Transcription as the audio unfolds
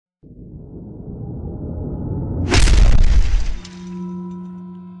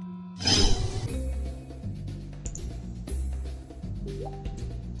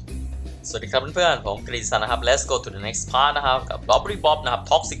สวัสดีครับเพื่อนๆผมกฤษณนะครับ Let's go to the next part นะครับกับ Robbery Bob นะครับ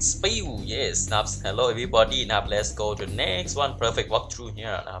Toxic Spill yes นะครับ Hello everybody นะครับ Let's go to the next one perfect walkthrough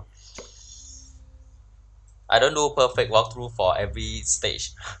here นะครับ I don't do perfect walkthrough for every stage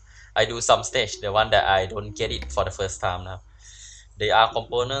I do some stage the one that I don't get it for the first time นะครับ They are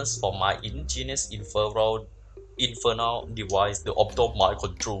components for my ingenious infernal device the optimal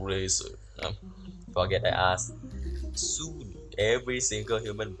control laser นะครับ Forget I asked soon every single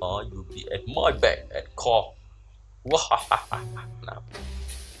human body will be at my back at call ว้านะครับ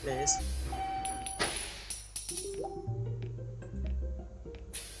Let's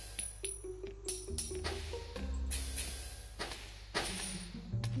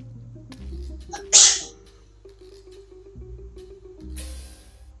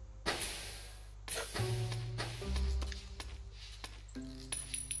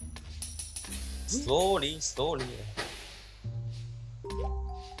slowly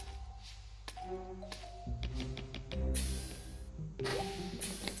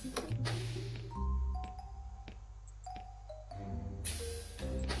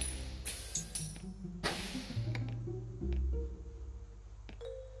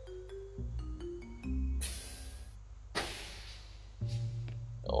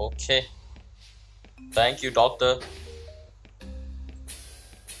okay thank you doctor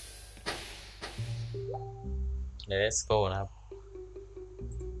let's go นะครับ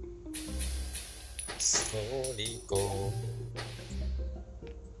slowly go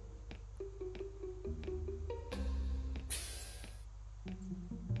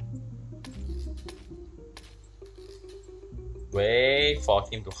wait for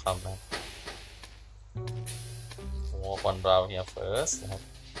him to come นะ walk on round here first นะครับ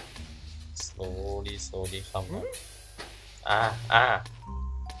slowly come นะ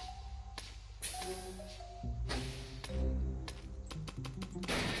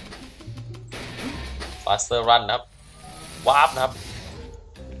faster run นะครับ warp นะครับ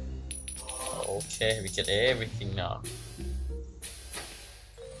okay we get everything now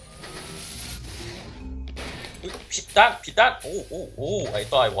ผิดด้านI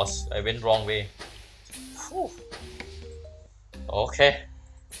thought I went wrong way okay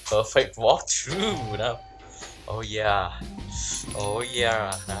perfect walkthrough นะครับ oh yeah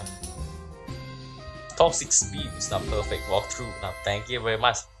นะครับ toxic speeds นะ perfect walkthrough นะครับ thank you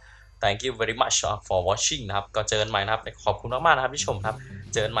very much for watching นะครับก็เจอกันใหม่นะครับขอบคุณมากๆนะครับที่ชมครับ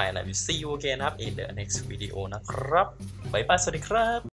เจอกันใหม่นะ see you again นะครับ in the next video นะครับบ๊ายบายสวัสดีครับ